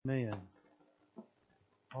Man.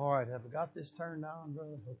 All right, have I got this turned on,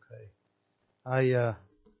 brother? Okay.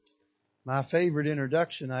 My favorite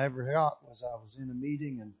introduction I ever got was I was in a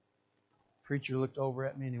meeting and the preacher looked over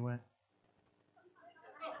at me and he went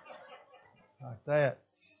like that.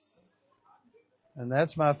 And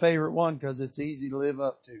that's my favorite one because it's easy to live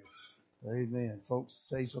up to. Amen. Folks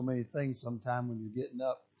say so many things sometime when you're getting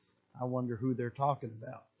up. I wonder who they're talking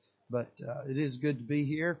about. But it is good to be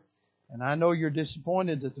here. And I know you're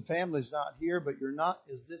disappointed that the family's not here, but you're not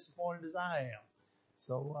as disappointed as I am.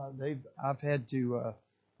 So I've had to.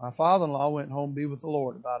 My father-in-law went home to be with the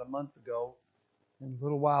Lord about a month ago, and a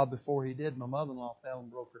little while before he did, my mother-in-law fell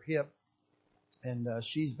and broke her hip, and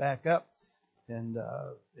she's back up and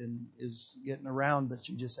is getting around, but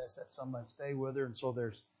she just has to have somebody stay with her. And so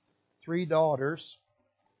there's 3 daughters,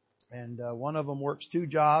 and one of them works 2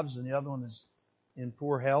 jobs, and the other one is in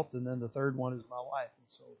poor health, and then the third one is my wife, and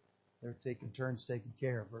so they're taking turns taking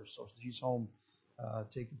care of her. So she's home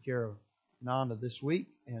taking care of Nana this week.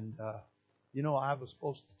 And, I was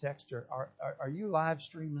supposed to text her, are you live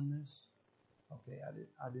streaming this? Okay,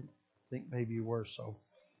 I didn't think maybe you were, so.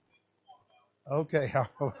 Okay,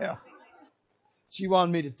 well. She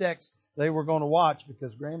wanted me to text. They were going to watch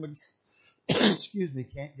because Grandma,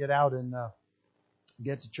 can't get out and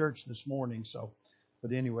get to church this morning. So,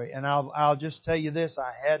 but anyway, and I'll just tell you this.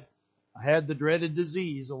 I had the dreaded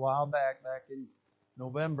disease a while back in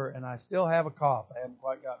November, and I still have a cough I haven't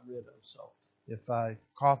quite gotten rid of. So if I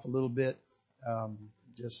cough a little bit,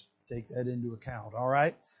 just take that into account. All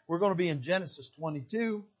right. We're going to be in Genesis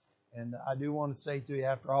 22. And I do want to say to you,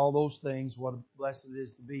 after all those things, what a blessing it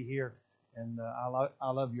is to be here. And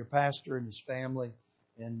I love your pastor and his family.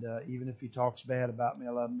 And even if he talks bad about me,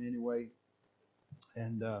 I love him anyway.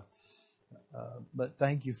 And but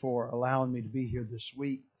thank you for allowing me to be here this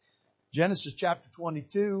week. Genesis chapter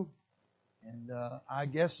 22, and I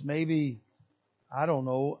guess maybe, I don't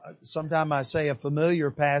know, sometime I say a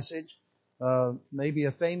familiar passage, maybe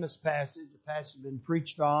a famous passage, a passage been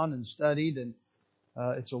preached on and studied, and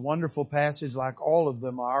it's a wonderful passage like all of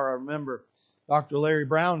them are. I remember Dr. Larry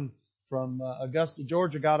Brown from Augusta,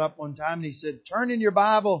 Georgia got up one time and he said, turn in your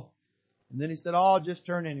Bible. And then he said, just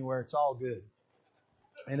turn anywhere, it's all good.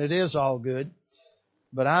 And it is all good.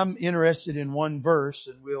 But I'm interested in one verse,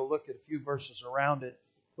 and we'll look at a few verses around it.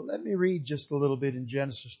 So let me read just a little bit in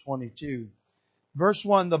Genesis 22. Verse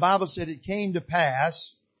 1, the Bible said, it came to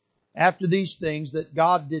pass after these things that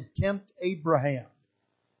God did tempt Abraham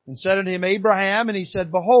and said unto him, Abraham, and he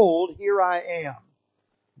said, behold, here I am.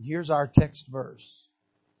 And here's our text verse.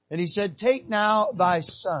 And he said, take now thy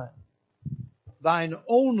son, thine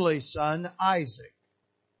only son, Isaac,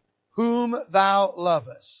 whom thou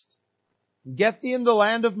lovest. Get thee in the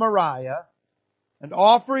land of Moriah, and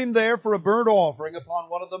offer him there for a burnt offering upon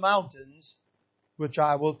one of the mountains, which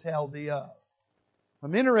I will tell thee of.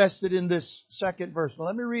 I'm interested in this second verse. Now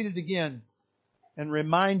let me read it again and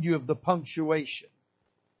remind you of the punctuation.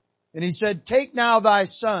 And he said, take now thy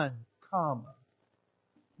son, comma,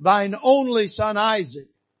 thine only son Isaac,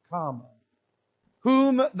 comma,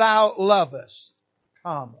 whom thou lovest,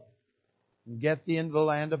 comma, and get thee into the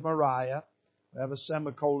land of Moriah. We have a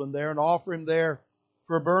semicolon there, and offer him there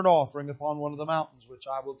for a burnt offering upon one of the mountains, which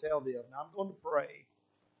I will tell thee of. Now I'm going to pray.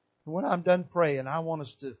 And when I'm done praying, I want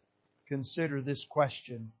us to consider this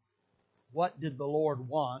question. What did the Lord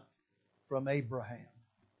want from Abraham?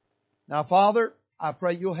 Now, Father, I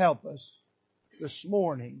pray you'll help us this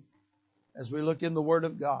morning as we look in the Word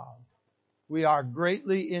of God. We are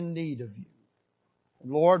greatly in need of you.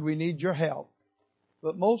 And Lord, we need your help.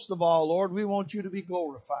 But most of all, Lord, we want you to be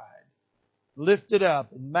glorified, lifted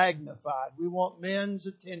up and magnified. We want men's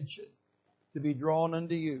attention to be drawn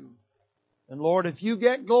unto you. And Lord, if you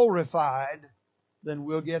get glorified, then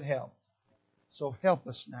we'll get help. So help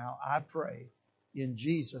us now, I pray, in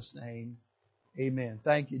Jesus' name. Amen.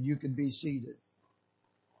 Thank you. You can be seated.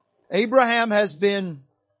 Abraham has been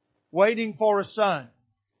waiting for a son.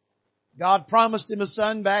 God promised him a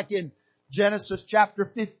son back in Genesis chapter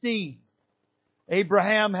 15.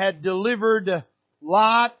 Abraham had delivered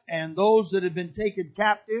Lot and those that had been taken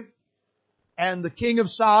captive. And the king of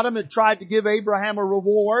Sodom had tried to give Abraham a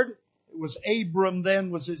reward. It was Abram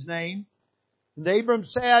then was his name. And Abram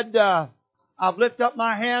said, I've lifted up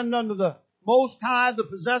my hand unto the Most High, the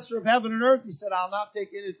possessor of heaven and earth. He said, I'll not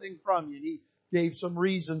take anything from you. And he gave some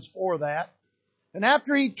reasons for that. And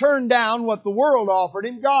after he turned down what the world offered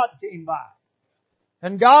him, God came by.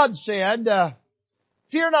 And God said,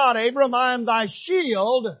 fear not, Abram, I am thy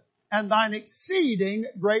shield and thine exceeding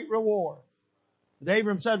great reward. And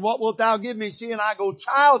Abram said, what wilt thou give me, seeing I go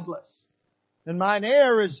childless? And mine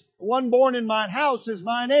heir is, one born in mine house is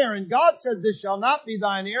mine heir. And God said, this shall not be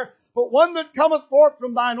thine heir, but one that cometh forth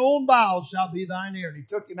from thine own bowels shall be thine heir. And he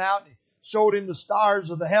took him out and he showed him the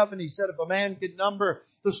stars of the heaven. He said, if a man could number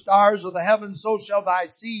the stars of the heaven, so shall thy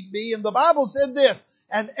seed be. And the Bible said this,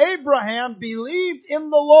 and Abraham believed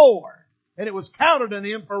in the Lord, and it was counted unto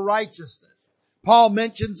him for righteousness. Paul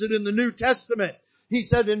mentions it in the New Testament. He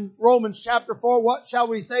said in Romans chapter 4, what shall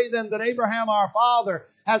we say then that Abraham our father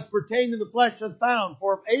has pertained to the flesh hath found?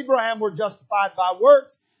 For if Abraham were justified by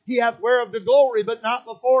works, he hath whereof the glory, but not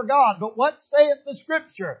before God. But what saith the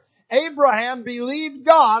Scripture? Abraham believed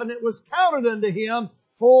God, and it was counted unto him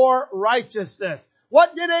for righteousness.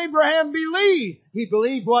 What did Abraham believe? He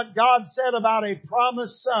believed what God said about a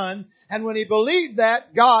promised son, and when he believed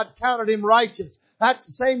that, God counted him righteous. That's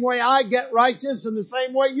the same way I get righteous and the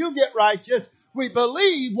same way you get righteous. We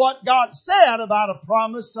believe what God said about a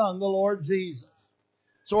promised son, the Lord Jesus.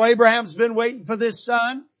 So Abraham's been waiting for this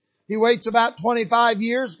son. He waits about 25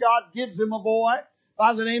 years. God gives him a boy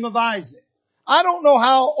by the name of Isaac. I don't know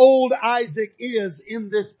how old Isaac is in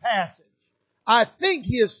this passage. I think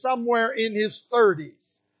he is somewhere in his 30s.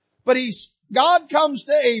 But God comes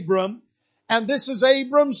to Abram, and this is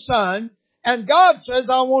Abram's son, and God says,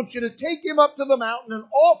 I want you to take him up to the mountain and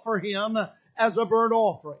offer him as a burnt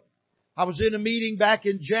offering. I was in a meeting back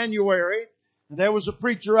in January, and there was a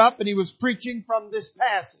preacher up, and he was preaching from this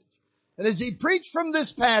passage. And as he preached from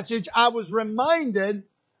this passage, I was reminded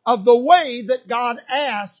of the way that God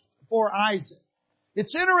asked for Isaac.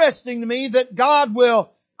 It's interesting to me that God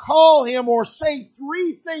will call him or say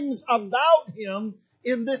three things about him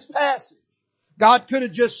in this passage. God could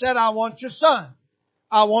have just said, I want your son.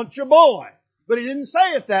 I want your boy. But he didn't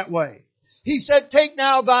say it that way. He said, take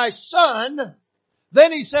now thy son.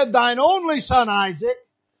 Then he said, thine only son Isaac.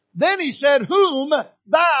 Then he said, whom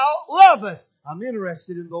thou lovest. I'm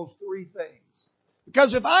interested in those three things.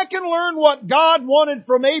 Because if I can learn what God wanted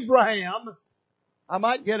from Abraham, I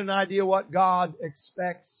might get an idea what God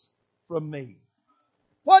expects from me.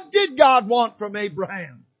 What did God want from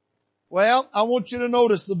Abraham? Well, I want you to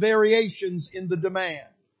notice the variations in the demand.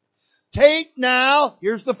 Take now,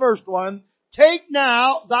 here's the first one, take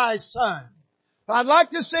now thy son. I'd like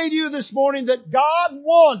to say to you this morning that God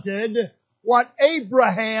wanted what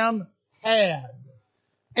Abraham had.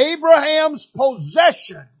 Abraham's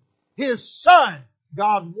possession, his son,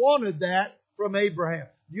 God wanted that from Abraham.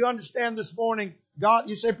 Do you understand this morning? God,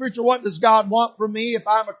 you say, preacher, what does God want from me if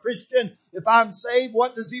I'm a Christian? If I'm saved,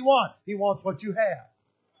 what does He want? He wants what you have.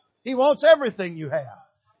 He wants everything you have.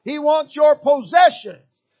 He wants your possessions.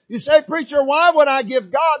 You say, preacher, why would I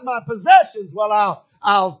give God my possessions? Well,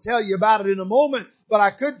 I'll tell you about it in a moment, but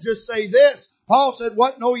I could just say this. Paul said,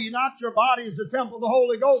 what know ye not? Your body is the temple of the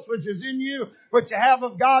Holy Ghost, which is in you, which you have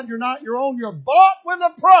of God. You're not your own. You're bought with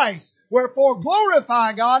a price. Wherefore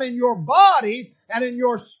glorify God in your body and in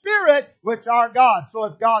your spirit, which are God. So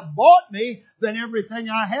if God bought me, then everything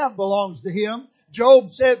I have belongs to Him. Job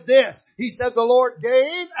said this. He said, the Lord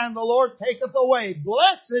gave and the Lord taketh away.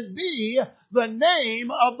 Blessed be the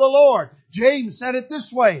name of the Lord. James said it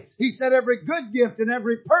this way. He said, every good gift and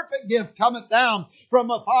every perfect gift cometh down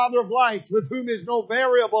from a Father of lights, with whom is no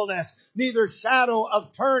variableness, neither shadow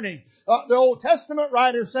of turning. The Old Testament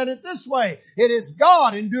writer said it this way. It is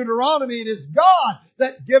God, in Deuteronomy, it is God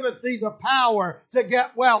that giveth thee the power to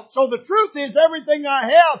get wealth. So the truth is, everything I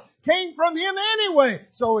have came from Him anyway.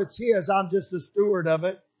 So it's His. I'm just a steward of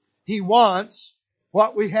it. He wants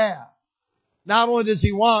what we have. Not only does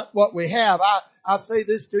He want what we have, I'll say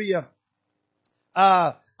this to you.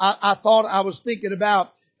 I was thinking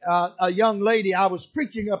about a young lady. I was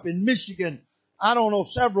preaching up in Michigan, I don't know,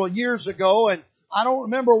 several years ago, and I don't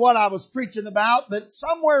remember what I was preaching about, but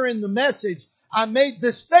somewhere in the message, I made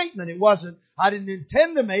this statement. I didn't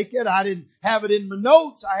intend to make it. I didn't have it in my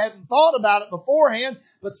notes. I hadn't thought about it beforehand,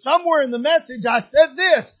 but somewhere in the message, I said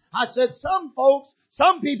this. I said,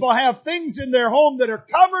 some people have things in their home that are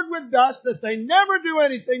covered with dust that they never do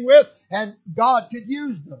anything with, and God could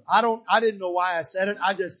use them. I didn't know why I said it.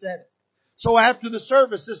 I just said it. So after the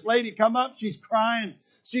service, this lady come up, she's crying.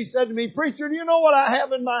 She said to me, preacher, do you know what I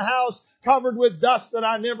have in my house covered with dust that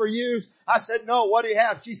I never use? I said, no, what do you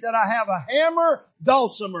have? She said, I have a hammer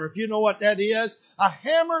dulcimer, if you know what that is. A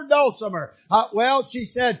hammer dulcimer. Well, she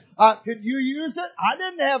said, could you use it? I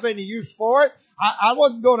didn't have any use for it. I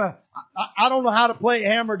don't know how to play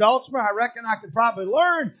hammer dulcimer. I reckon I could probably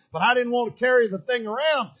learn, but I didn't want to carry the thing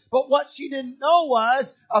around. But what she didn't know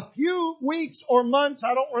was a few weeks or months,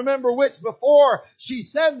 I don't remember which, before she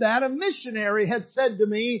said that, a missionary had said to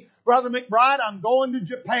me, Brother McBride, I'm going to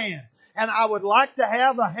Japan, and I would like to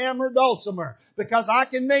have a hammer dulcimer because I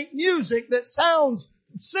can make music that sounds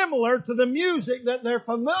similar to the music that they're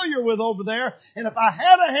familiar with over there. And if I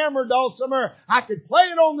had a hammer dulcimer, I could play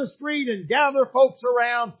it on the street and gather folks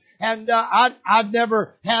around. And I'd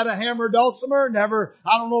never had a hammer dulcimer,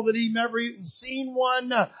 I don't know that he'd ever even seen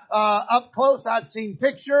one up close. I'd seen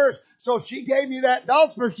pictures. So she gave me that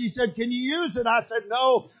dulcimer. She said, "Can you use it?" I said,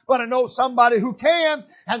 "No, but I know somebody who can."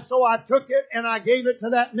 And so I took it and I gave it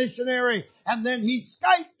to that missionary. And then he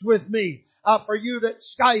Skyped with me. For you that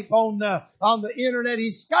Skype on the internet, he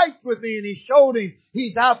Skyped with me and he showed him.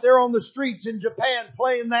 He's out there on the streets in Japan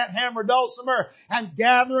playing that hammer dulcimer and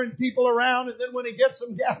gathering people around. And then when he gets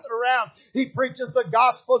them gathered around, he preaches the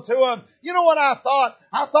gospel to them. You know what I thought?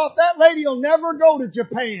 I thought that lady will never go to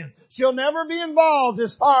Japan. She'll never be involved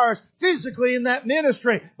as far as physically in that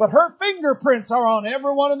ministry. But her fingerprints are on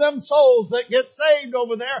every one of them souls that get saved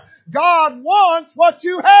over there. God wants what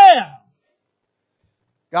you have.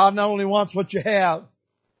 God not only wants what you have,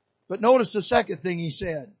 but notice the second thing he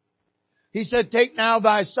said. He said, "Take now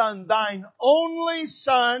thy son, thine only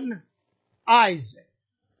son, Isaac."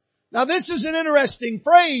 Now this is an interesting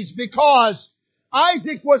phrase because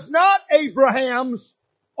Isaac was not Abraham's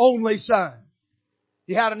only son.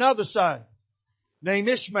 He had another son named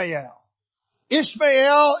Ishmael.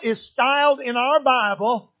 Ishmael is styled in our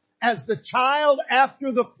Bible as the child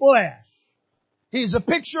after the flesh. He's a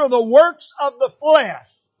picture of the works of the flesh.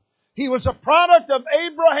 He was a product of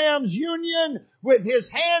Abraham's union with his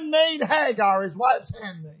handmaid Hagar, his wife's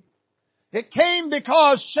handmaid. It came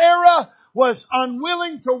because Sarah was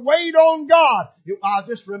unwilling to wait on God. I'll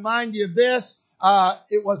just remind you of this.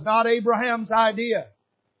 It was not Abraham's idea.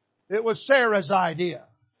 It was Sarah's idea.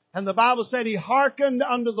 And the Bible said he hearkened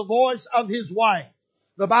unto the voice of his wife.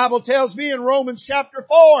 The Bible tells me in Romans chapter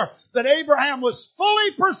 4 that Abraham was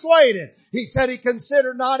fully persuaded. He said he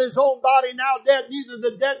considered not his own body now dead, neither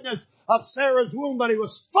the deadness of Sarah's womb, but he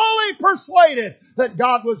was fully persuaded that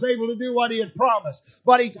God was able to do what he had promised.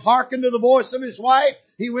 But he hearkened to the voice of his wife.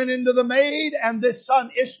 He went into the maid, and this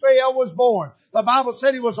son Ishmael was born. The Bible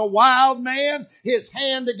said he was a wild man, his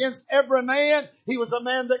hand against every man. He was a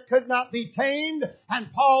man that could not be tamed.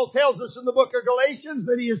 And Paul tells us in the book of Galatians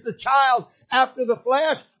that he is the child after the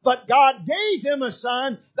flesh, but God gave him a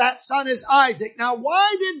son. That son is Isaac. Now,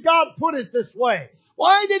 why did God put it this way?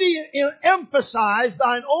 Why did he emphasize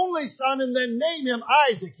thine only son and then name him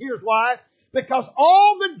Isaac? Here's why. Because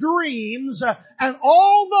all the dreams and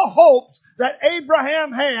all the hopes that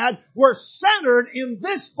Abraham had were centered in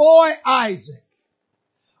this boy Isaac.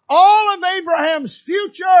 All of Abraham's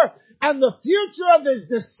future and the future of his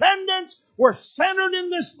descendants were centered in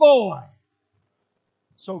this boy.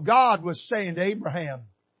 So God was saying to Abraham,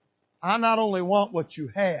 I not only want what you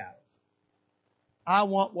have, I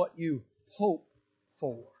want what you hope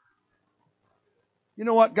for. You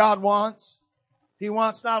know what God wants? He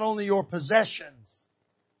wants not only your possessions,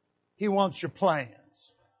 He wants your plans.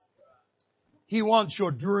 He wants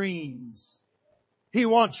your dreams. He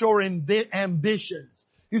wants your ambitions.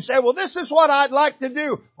 You say, well, this is what I'd like to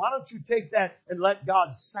do. Why don't you take that and let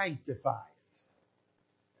God sanctify it?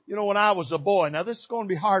 You know, when I was a boy, now this is going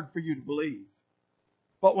to be hard for you to believe,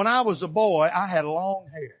 but when I was a boy, I had long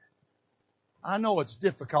hair. I know it's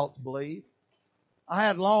difficult to believe. I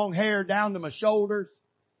had long hair down to my shoulders.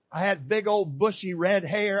 I had big old bushy red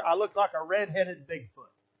hair. I looked like a red-headed Bigfoot.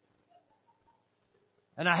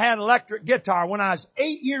 And I had an electric guitar. When I was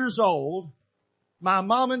 8 years old, my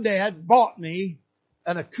mom and dad bought me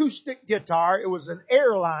an acoustic guitar. It was an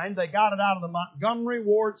Airline. They got it out of the Montgomery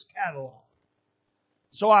Ward's catalog.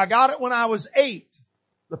 So I got it when I was 8.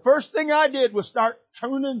 The first thing I did was start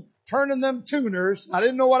turning them tuners. I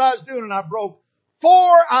didn't know what I was doing, and I broke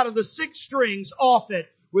 4 out of the 6 strings off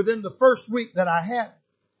it within the first week that I had it.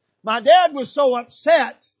 My dad was so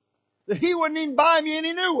upset that he wouldn't even buy me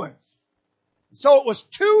any new ones. So it was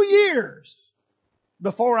 2 years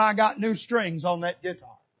before I got new strings on that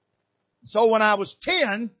guitar. So when I was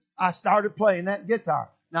 10, I started playing that guitar.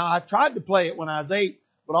 Now I tried to play it when I was 8,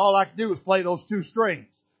 but all I could do was play those 2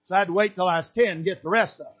 strings. So I had to wait till I was 10 to get the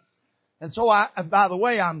rest of it. And so by the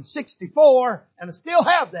way, I'm 64 and I still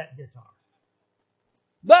have that guitar.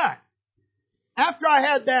 But after I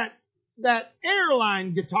had that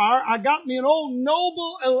Airline guitar, I got me an old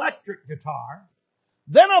Noble electric guitar.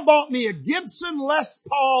 Then I bought me a Gibson Les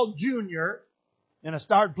Paul Jr. and I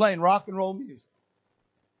started playing rock and roll music.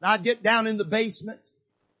 And I'd get down in the basement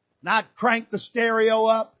and I'd crank the stereo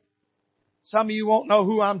up. Some of you won't know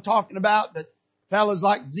who I'm talking about, but fellas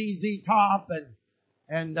like ZZ Top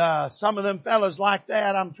and some of them fellas like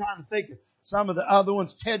that. I'm trying to think of some of the other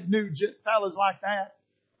ones, Ted Nugent, fellas like that.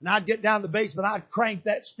 And I'd get down in the basement, I'd crank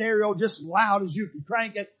that stereo just as loud as you could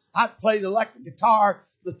crank it. I'd play the electric guitar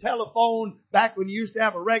the telephone, back when you used to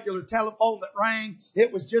have a regular telephone that rang,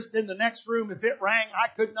 it was just in the next room. If it rang, I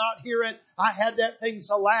could not hear it. I had that thing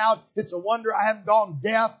so loud. It's a wonder I haven't gone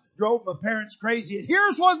deaf, drove my parents crazy. And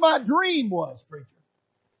here's what my dream was, preacher.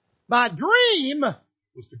 My dream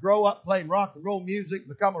was to grow up playing rock and roll music,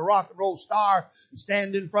 become a rock and roll star, and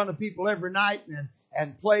stand in front of people every night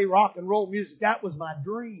and play rock and roll music. That was my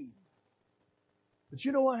dream. But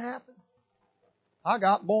you know what happened? I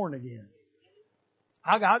got born again.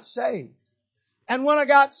 I got saved. And when I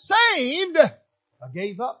got saved, I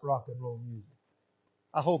gave up rock and roll music.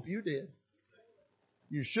 I hope you did.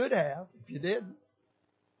 You should have if you didn't.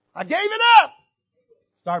 I gave it up.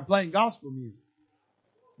 Started playing gospel music.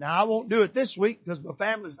 Now I won't do it this week because my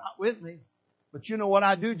family's not with me. But you know what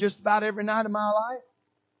I do just about every night of my life?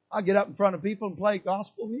 I get up in front of people and play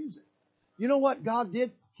gospel music. You know what God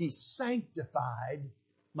did? He sanctified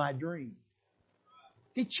my dream.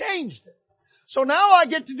 He changed it. So now I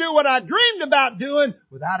get to do what I dreamed about doing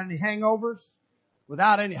without any hangovers,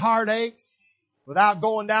 without any heartaches, without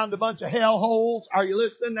going down to a bunch of hell holes. Are you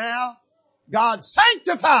listening now? God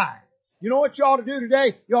sanctified. You know what you ought to do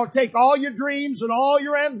today? You ought to take all your dreams and all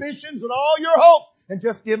your ambitions and all your hopes and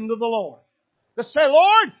just give them to the Lord. Just say,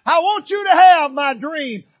 Lord, I want you to have my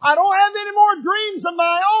dream. I don't have any more dreams of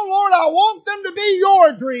my own, Lord. I want them to be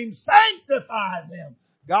your dreams. Sanctify them.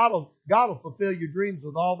 God will fulfill your dreams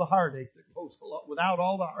with all the heartache that goes along, without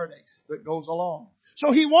all the heartache that goes along.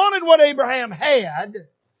 So he wanted what Abraham had.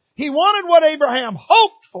 He wanted what Abraham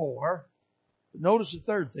hoped for. But notice the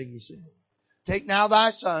third thing he said. Take now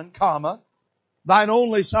thy son, comma, thine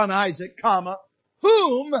only son Isaac, comma,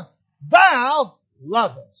 whom thou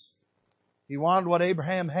lovest. He wanted what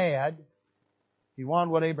Abraham had. He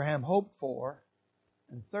wanted what Abraham hoped for.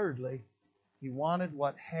 And thirdly, he wanted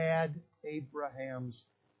what had Abraham's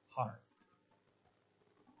heart.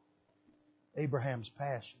 Abraham's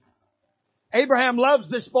passion. Abraham loves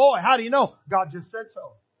this boy. How do you know? God just said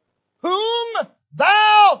so. Whom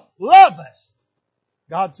thou lovest.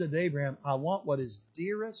 God said to Abraham, I want what is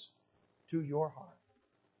dearest to your heart.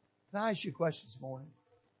 Can I ask you a question this morning?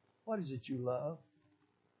 What is it you love?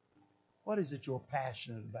 What is it you're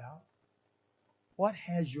passionate about? What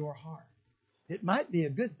has your heart? It might be a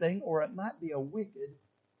good thing or it might be a wicked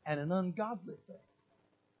and an ungodly thing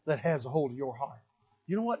that has a hold of your heart.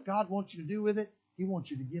 You know what God wants you to do with it? He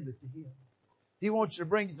wants you to give it to Him. He wants you to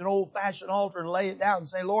bring it to an old-fashioned altar and lay it down and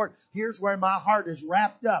say, Lord, here's where my heart is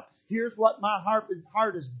wrapped up. Here's what my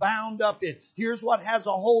heart is bound up in. Here's what has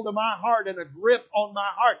a hold of my heart and a grip on my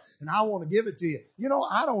heart. And I want to give it to you. You know,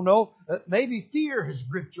 I don't know. Maybe fear has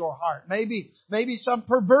gripped your heart. Maybe some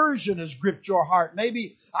perversion has gripped your heart.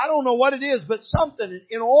 Maybe, I don't know what it is, but something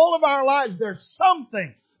in all of our lives, there's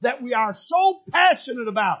something that we are so passionate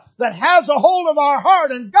about that has a hold of our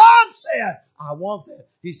heart. And God said, I want that.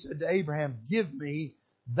 He said to Abraham, give me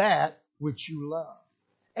that which you love.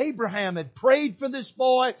 Abraham had prayed for this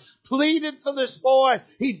boy, pleaded for this boy.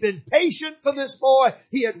 He'd been patient for this boy.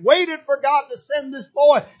 He had waited for God to send this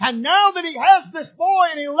boy. And now that he has this boy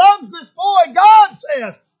and he loves this boy, God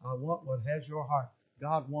says, I want what has your heart.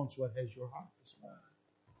 God wants what has your heart this morning.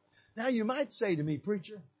 Now you might say to me,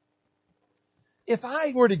 preacher, if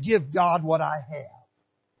I were to give God what I have,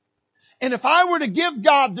 and if I were to give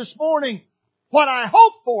God this morning what I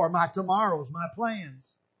hope for, my tomorrows, my plans,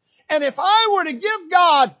 and if I were to give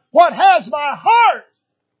God what has my heart,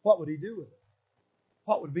 what would He do with it?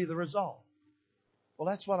 What would be the result? Well,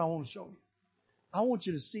 that's what I want to show you. I want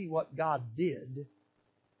you to see what God did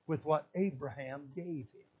with what Abraham gave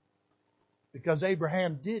him. Because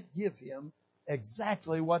Abraham did give him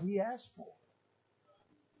exactly what he asked for.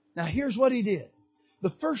 Now here's what he did. The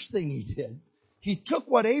first thing he did, he took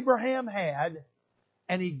what Abraham had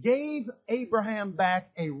and he gave Abraham back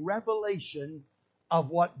a revelation of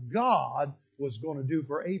what God was going to do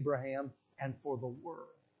for Abraham and for the world.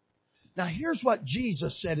 Now here's what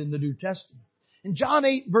Jesus said in the New Testament. In John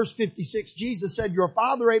 8 verse 56, Jesus said, your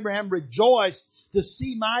father Abraham rejoiced to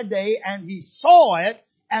see my day, and he saw it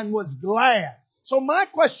and was glad. So my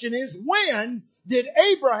question is, when did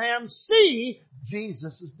Abraham see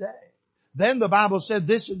Jesus' day? Then the Bible said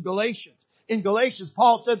this in Galatians. In Galatians,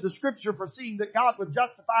 Paul said the scripture, foreseeing that God would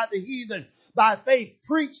justify the heathen by faith,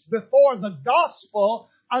 preached before the gospel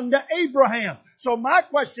unto Abraham. So my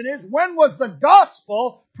question is, when was the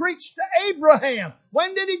gospel preached to Abraham?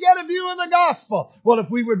 When did he get a view of the gospel? Well, if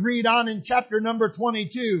we would read on in chapter number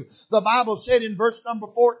 22, the Bible said in verse number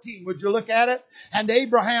 14, would you look at it? And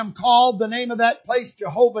Abraham called the name of that place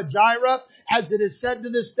Jehovah Jireh, as it is said to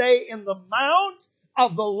this day, in the mount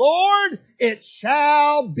of the Lord it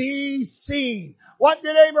shall be seen. What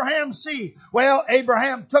did Abraham see? Well,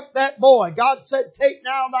 Abraham took that boy. God said, take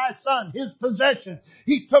now thy son, his possession.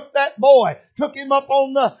 He took that boy, took him up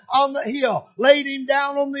on the hill, laid him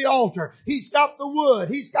down on the altar. He's got the wood.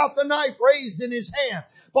 He's got the knife raised in his hand.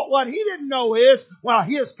 But what he didn't know is, while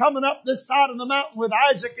he is coming up this side of the mountain with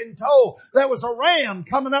Isaac in tow, there was a ram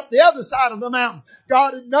coming up the other side of the mountain.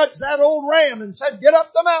 God had nudged that old ram and said, get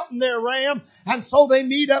up the mountain there, ram. And so they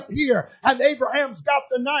meet up here. And Abraham's got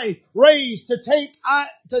the knife raised to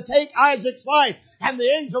take Isaac's life. And the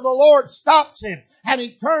angel of the Lord stops him. And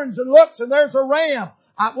he turns and looks, and there's a ram.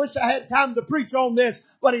 I wish I had time to preach on this,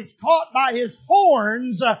 but he's caught by his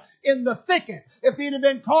horns in the thicket. If he'd have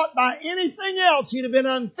been caught by anything else, he'd have been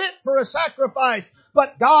unfit for a sacrifice.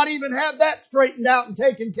 But God even had that straightened out and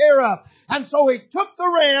taken care of. And so he took the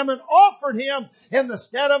ram and offered him in the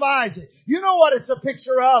stead of Isaac. You know what it's a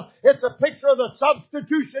picture of? It's a picture of the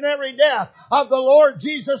substitutionary death of the Lord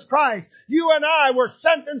Jesus Christ. You and I were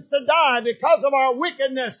sentenced to die because of our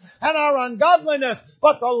wickedness and our ungodliness.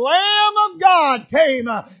 But the Lamb of God came.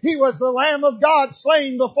 He was the Lamb of God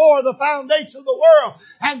slain before the foundation of the world.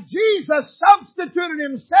 And Jesus substituted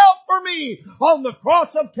himself for me on the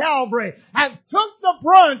cross of Calvary and took the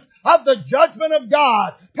brunt of the judgment of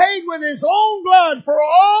God, paid with his own blood for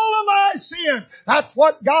all of my sin. That's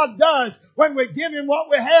what God does when we give him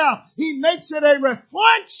what we have. He makes it a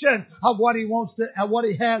reflection of what he wants to, and what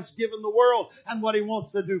he has given the world and what he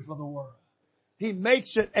wants to do for the world. He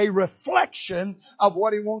makes it a reflection of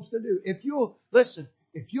what he wants to do. If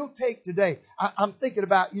you'll take today, I'm thinking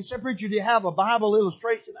about, you said, preacher, do you have a Bible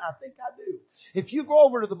illustration? I think I do. If you go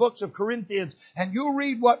over to the books of Corinthians and you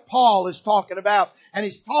read what Paul is talking about, and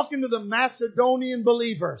he's talking to the Macedonian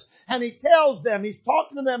believers, and he tells them, he's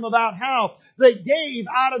talking to them about how they gave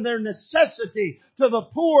out of their necessity to the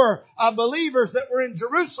poor believers that were in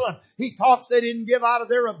Jerusalem. He talks, they didn't give out of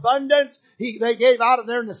their abundance. They gave out of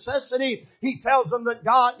their necessity. He tells them that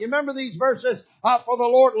God, you remember these verses, for the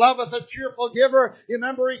Lord loveth a cheerful giver. You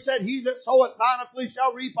remember he said, he that soweth bountifully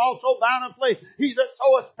shall reap also bountifully. He that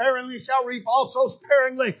soweth sparingly shall reap also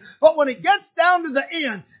sparingly. But when he gets down to the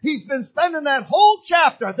end, he's been spending that whole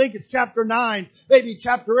chapter, I think it's chapter 9, maybe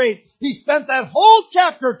chapter 8. He spent that whole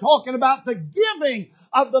chapter talking about the giving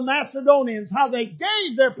of the Macedonians, how they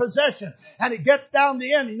gave their possession. And he gets down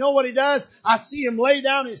the end. You know what he does? I see him lay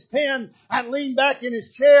down his pen and lean back in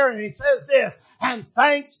his chair, and he says this, and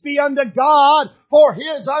thanks be unto God for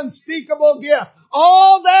his unspeakable gift.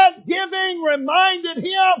 All that giving reminded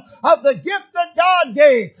him of the gift that God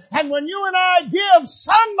gave. And when you and I give,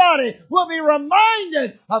 somebody will be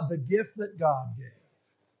reminded of the gift that God gave.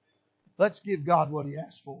 Let's give God what he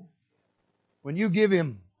asked for. When you give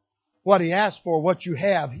him what he asked for, what you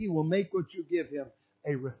have, he will make what you give him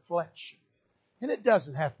a reflection. And it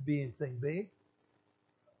doesn't have to be anything big.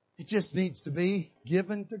 It just needs to be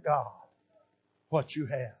given to God what you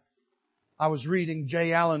have. I was reading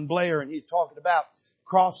J. Allen Blair, and he's talking about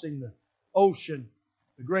crossing the ocean,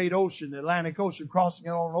 the great ocean, the Atlantic Ocean, crossing it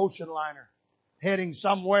on an ocean liner, heading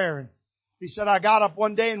somewhere. And he said, I got up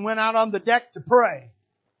one day and went out on the deck to pray.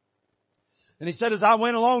 And he said, as I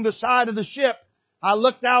went along the side of the ship, I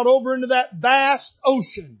looked out over into that vast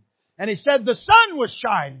ocean. And he said, the sun was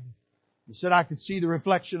shining. He said, I could see the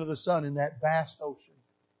reflection of the sun in that vast ocean.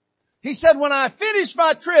 He said, when I finished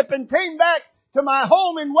my trip and came back to my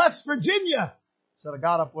home in West Virginia, he said, I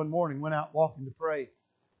got up one morning, went out walking to pray,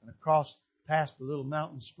 and I crossed past the little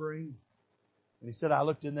mountain spring. And he said, I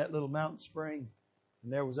looked in that little mountain spring,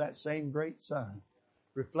 and there was that same great sun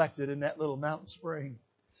reflected in that little mountain spring.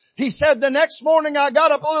 He said, the next morning I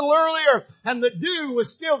got up a little earlier and the dew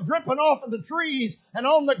was still dripping off of the trees and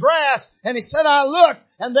on the grass. And he said, I looked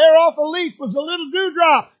and there off a leaf was a little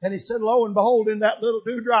dewdrop. And he said, lo and behold, in that little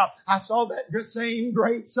dewdrop, I saw that same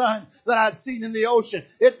great sun that I'd seen in the ocean.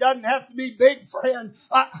 It doesn't have to be big, friend.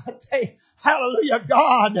 I tell you, hallelujah,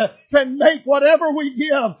 God can make whatever we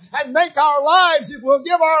give and make our lives, if we'll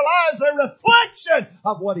give our lives a reflection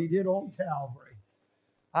of what he did on Calvary.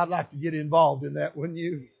 I'd like to get involved in that, wouldn't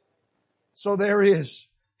you? So there is.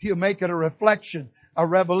 He'll make it a reflection, a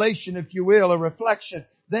revelation, if you will, a reflection.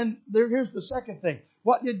 Then here's the second thing.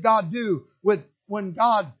 What did God do when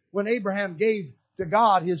Abraham gave to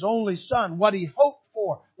God his only son, what he hoped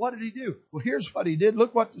for, what did he do? Well, here's what he did.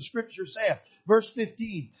 Look what the scripture said. Verse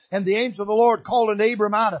 15. And the angel of the Lord called unto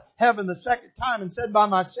Abram out of heaven the second time and said, by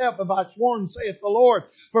myself have I sworn, saith the Lord,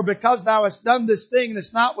 for because thou hast done this thing and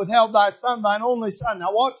hast not withheld thy son, thine only son.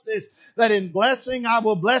 Now watch this, that in blessing I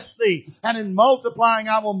will bless thee, and in multiplying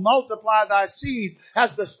I will multiply thy seed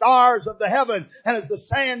as the stars of the heaven, and as the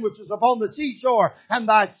sand which is upon the seashore. And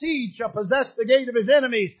thy seed shall possess the gate of his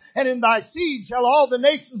enemies, and in thy seed shall all the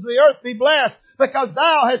nations of the earth be blessed, because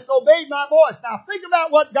thou hast obeyed my voice. Now think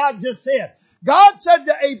about what God just said. God said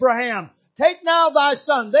to Abraham, take now thy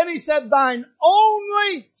son. Then he said, thine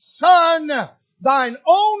only son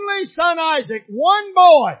Isaac, one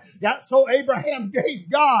boy. Yeah, so Abraham gave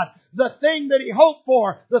God the thing that he hoped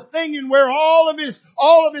for, the thing in where all of his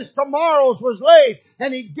tomorrows was laid.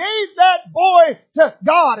 And he gave that boy to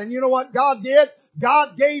God. And you know what God did?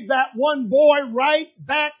 God gave that one boy right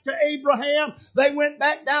back to Abraham. They went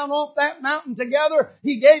back down off that mountain together.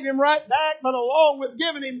 He gave him right back, but along with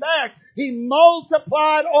giving him back, he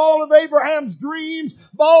multiplied all of Abraham's dreams,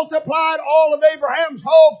 multiplied all of Abraham's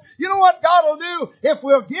hope. You know what God will do? If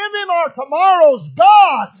we'll give him our tomorrows,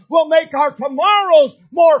 God will make our tomorrows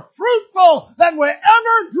more fruitful than we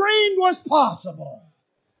ever dreamed was possible.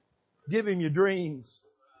 Give him your dreams.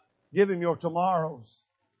 Give him your tomorrows.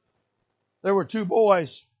 There were two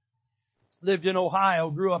boys, lived in Ohio,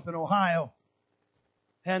 grew up in Ohio,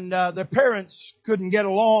 and their parents couldn't get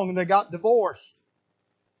along and they got divorced.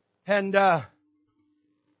 And it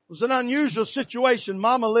was an unusual situation.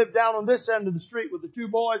 Mama lived down on this end of the street with the two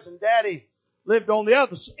boys, and Daddy lived on the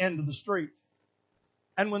other end of the street.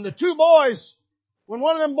 And when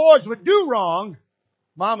one of them boys would do wrong,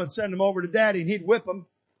 Mom would send them over to Daddy and he'd whip them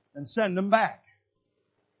and send them back.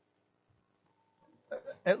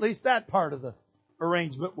 At least that part of the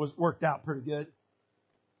arrangement was worked out pretty good.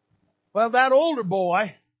 Well, that older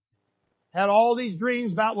boy had all these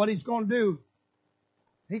dreams about what he's going to do.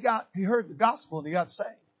 He heard the gospel and he got saved.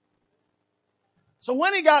 So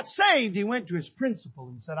when he got saved, he went to his principal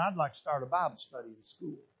and said, I'd like to start a Bible study in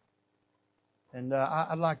school. And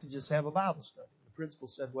I'd like to just have a Bible study. The principal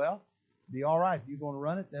said, well, be all right. If you're going to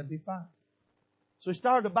run it, that'd be fine. So he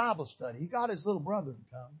started a Bible study. He got his little brother to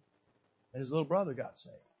come. And his little brother got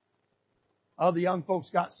saved. Other young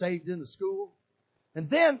folks got saved in the school. And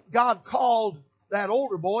then God called that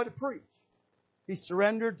older boy to preach. He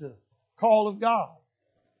surrendered to the call of God.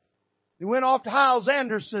 He went off to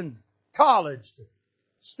Hyles-Anderson College to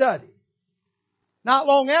study. Not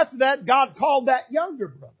long after that, God called that younger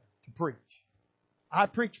brother to preach. I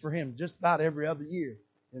preached for him just about every other year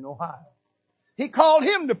in Ohio. He called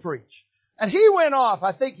him to preach. And he went off,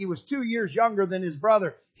 I think he was 2 years younger than his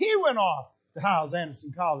brother. He went off to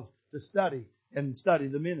Hyles-Anderson College to study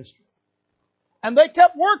the ministry. And they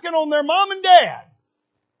kept working on their mom and dad.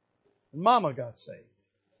 And Mama got saved.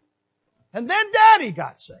 And then Daddy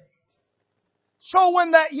got saved. So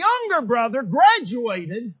when that younger brother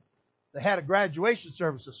graduated, they had a graduation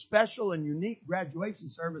service, a special and unique graduation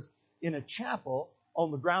service in a chapel on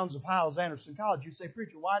the grounds of Hyles-Anderson College. You say,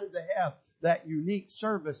 preacher, why did they have that unique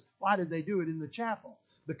service? Why did they do it in the chapel?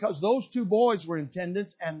 Because those two boys were in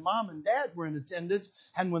attendance and Mom and Dad were in attendance.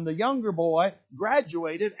 And when the younger boy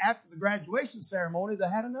graduated, after the graduation ceremony, they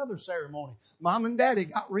had another ceremony. Mom and Daddy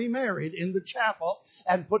got remarried in the chapel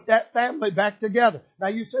and put that family back together. Now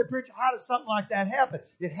you say, preacher, how did something like that happen?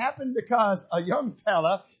 It happened because a young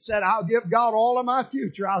fella said, I'll give God all of my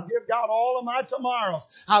future. I'll give God all of my tomorrows.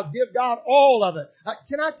 I'll give God all of it.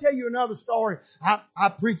 Can I tell you another story? I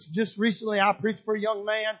preached just recently. I preached for a young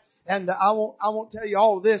man. And I won't tell you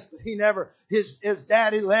all of this, but his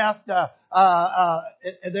daddy left, there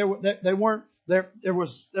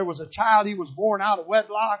was a child, he was born out of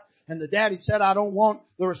wedlock, and the daddy said, I don't want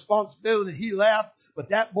the responsibility. He left. But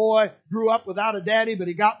that boy grew up without a daddy, but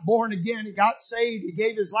he got born again. He got saved. He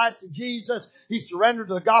gave his life to Jesus. He surrendered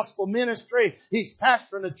to the gospel ministry. He's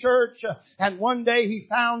pastoring a church. And one day he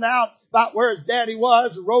found out about where his daddy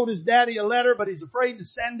was, wrote his daddy a letter, but he's afraid to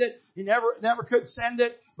send it. He never could send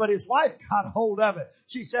it. But his wife got a hold of it.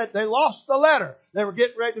 She said they lost the letter. They were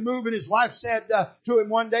getting ready to move, and his wife said to him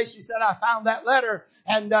one day, she said, I found that letter.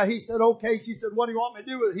 And he said, okay. She said, what do you want me to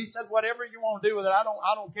do with it? He said, whatever you want to do with it. I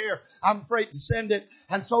don't care. I'm afraid to send it.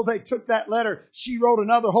 And so they took that letter. She wrote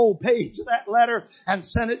another whole page of that letter and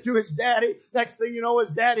sent it to his daddy. Next thing you know, his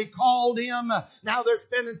daddy called him. Now they're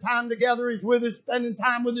spending time together. He's with us, spending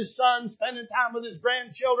time with his son, spending time with his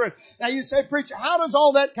grandchildren. Now you say, preacher, how does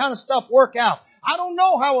all that kind of stuff work out? I don't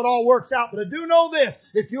know how it all works out, but I do know this.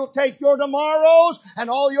 If you'll take your tomorrows and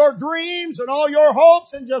all your dreams and all your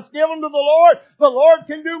hopes and just give them to the Lord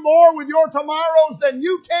can do more with your tomorrows than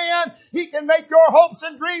you can. He can make your hopes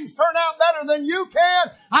and dreams turn out better than you can.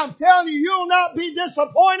 I'm telling you, you'll not be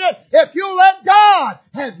disappointed if you let God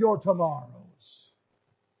have your tomorrows.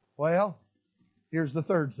 Well, here's the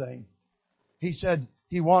third thing. He said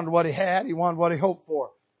he wanted what he had. He wanted what he hoped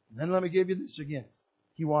for. And then let me give you this again.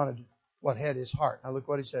 He wanted what had his heart. Now look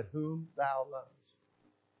what he said. Whom thou lovest.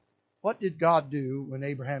 What did God do when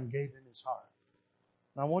Abraham gave him his heart?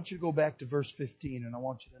 Now I want you to go back to verse 15 and I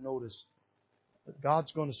want you to notice that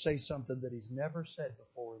God's going to say something that He's never said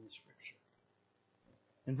before in the Scripture.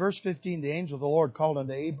 In verse 15, the angel of the Lord called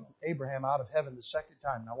unto Abraham out of heaven the second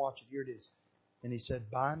time. Now watch it. Here it is. And he said,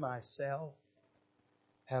 By myself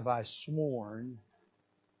have I sworn,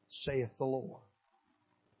 saith the Lord.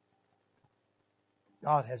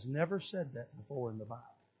 God has never said that before in the Bible.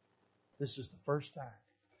 This is the first time.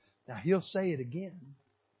 Now He'll say it again,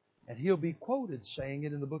 and He'll be quoted saying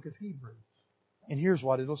it in the book of Hebrews. And here's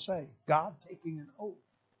what it'll say. God taking an oath.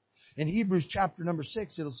 In Hebrews chapter number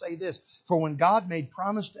 6, it'll say this. For when God made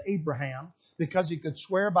promise to Abraham, because he could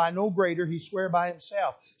swear by no greater, he sware by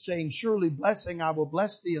himself, saying, Surely blessing I will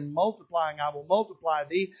bless thee, and multiplying I will multiply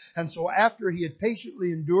thee. And so after he had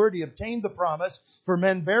patiently endured, he obtained the promise. For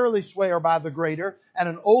men verily swear by the greater, and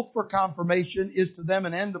an oath for confirmation is to them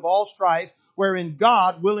an end of all strife, wherein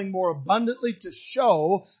God, willing more abundantly to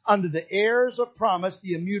show unto the heirs of promise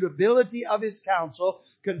the immutability of His counsel,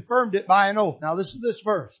 confirmed it by an oath. Now listen to this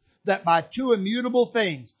verse. That by two immutable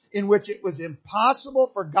things, in which it was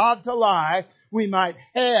impossible for God to lie, we might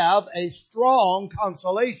have a strong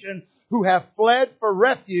consolation, who have fled for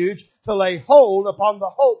refuge to lay hold upon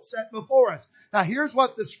the hope set before us. Now here's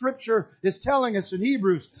what the Scripture is telling us in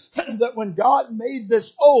Hebrews, that when God made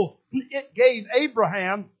this oath, it gave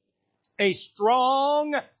Abraham a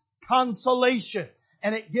strong consolation.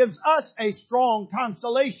 And it gives us a strong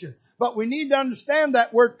consolation. But we need to understand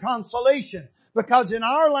that word consolation, because in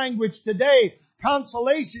our language today,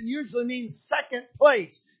 consolation usually means second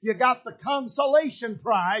place. You got the consolation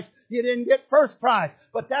prize. You didn't get first prize.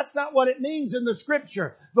 But that's not what it means in the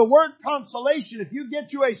Scripture. The word consolation, if you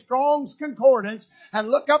get you a Strong's Concordance and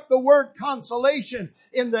look up the word consolation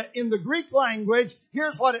in the Greek language,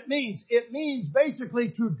 here's what it means. It means basically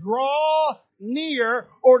to draw near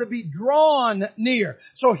or to be drawn near.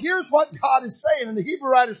 So here's what God is saying, and the Hebrew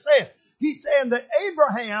writer said. He's saying that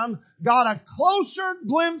Abraham got a closer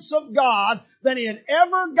glimpse of God than he had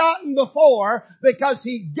ever gotten before, because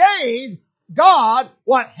he gave God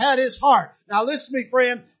what had his heart. Now listen to me,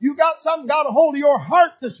 friend. You got something got a hold of your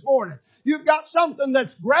heart this morning. You've got something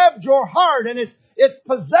that's grabbed your heart, and it's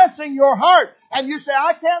possessing your heart. And you say,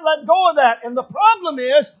 I can't let go of that. And the problem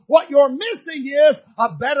is, what you're missing is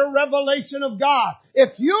a better revelation of God.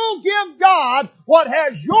 If you give God what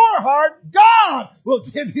has your heart, God will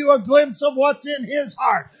give you a glimpse of what's in His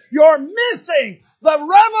heart. You're missing the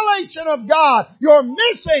revelation of God. You're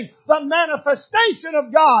missing the manifestation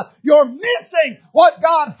of God. You're missing what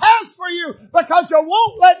God has for you because you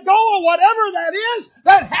won't let go of whatever that is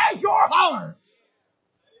that has your heart.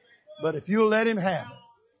 But if you let Him have it,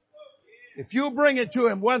 if you bring it to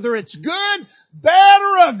Him, whether it's good, bad,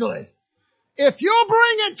 or ugly, if you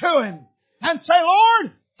bring it to Him and say,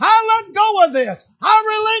 Lord, I let go of this,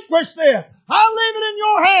 I relinquish this, I leave it in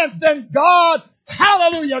your hands, then God,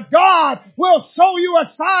 hallelujah, God will show you a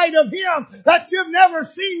side of Him that you've never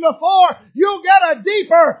seen before. You'll get a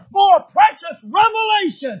deeper, more precious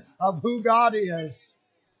revelation of who God is.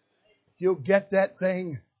 If you'll get that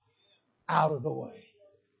thing out of the way.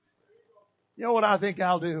 You know what I think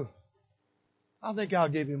I'll do? I think I'll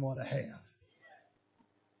give Him what I have.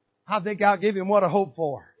 I think I'll give Him what I hope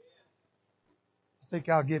for. I think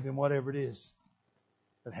I'll give Him whatever it is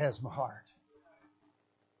that has my heart.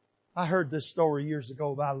 I heard this story years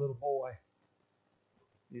ago about a little boy.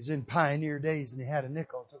 He was in pioneer days and he had a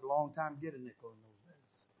nickel. It took a long time to get a nickel in those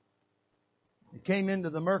days. He came into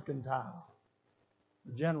the mercantile,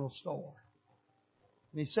 the general store.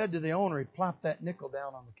 And he said to the owner, he plopped that nickel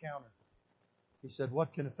down on the counter. He said,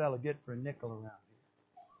 what can a fella get for a nickel around here?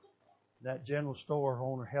 That general store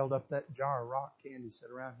owner held up that jar of rock candy. He said,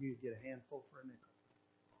 around here you get a handful for a nickel.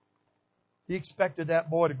 He expected that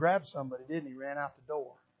boy to grab somebody, didn't he? He ran out the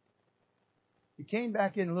door. He came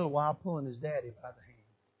back in a little while pulling his daddy by the hand.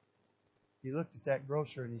 He looked at that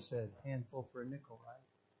grocer and he said, handful for a nickel, right?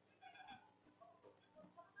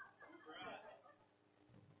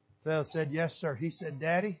 The fellow said, yes, sir. He said,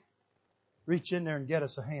 Daddy, reach in there and get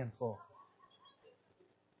us a handful.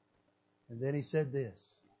 And then he said this,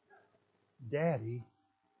 Daddy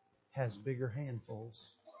has bigger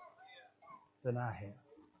handfuls than I have.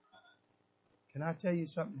 Can I tell you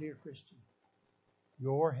something, dear Christian?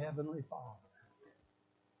 Your Heavenly Father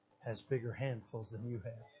has bigger handfuls than you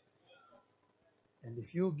have. And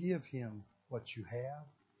if you'll give Him what you have,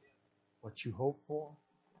 what you hope for,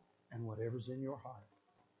 and whatever's in your heart,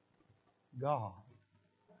 God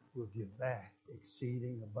will give back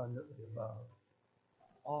exceeding abundantly above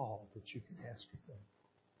all that you can ask or think.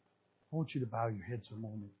 I want you to bow your heads a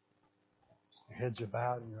moment. Your heads are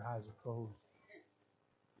bowed and your eyes are closed.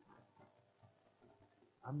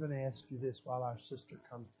 I'm going to ask you this while our sister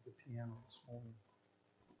comes to the piano this morning.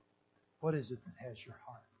 What is it that has your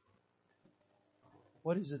heart?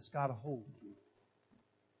 What is it that's got a hold of you?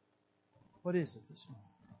 What is it this morning?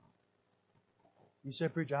 You say,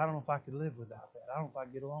 preacher, I don't know if I could live without that. I don't know if I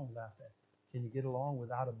could get along without that. Can you get along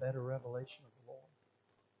without a better revelation of the Lord?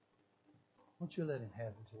 Won't you let Him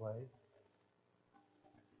have His way?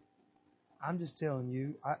 I'm just telling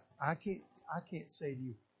you, I can't say to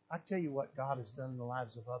you, I tell you what God has done in the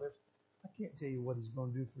lives of others. I can't tell you what He's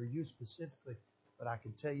going to do for you specifically, but I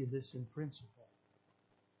can tell you this in principle,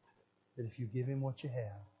 that if you give Him what you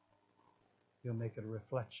have, He'll make it a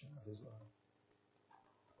reflection of His love.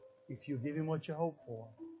 If you give Him what you hope for,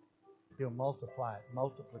 He'll multiply it,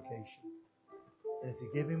 multiplication. And if you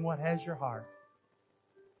give Him what has your heart,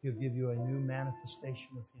 He'll give you a new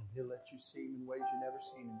manifestation of Him. He'll let you see Him in ways you've never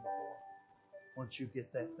seen Him before. Once you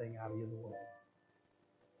get that thing out of your way.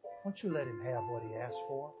 Won't you let Him have what He asked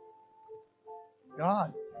for?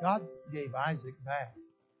 God gave Isaac back.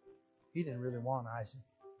 He didn't really want Isaac.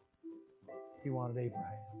 He wanted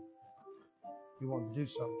Abraham. He wanted to do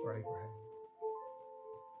something for Abraham.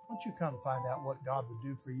 Won't you come find out what God would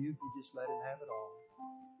do for you if you just let Him have it all?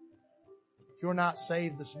 If you're not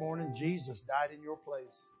saved this morning, Jesus died in your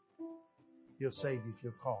place. He'll save you if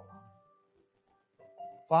you'll call on Him.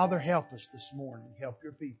 Father, help us this morning. Help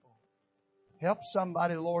your people. Help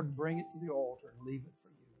somebody, Lord, bring it to the altar and leave it for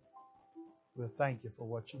you. We'll thank you for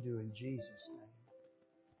what you do in Jesus'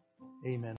 name. Amen.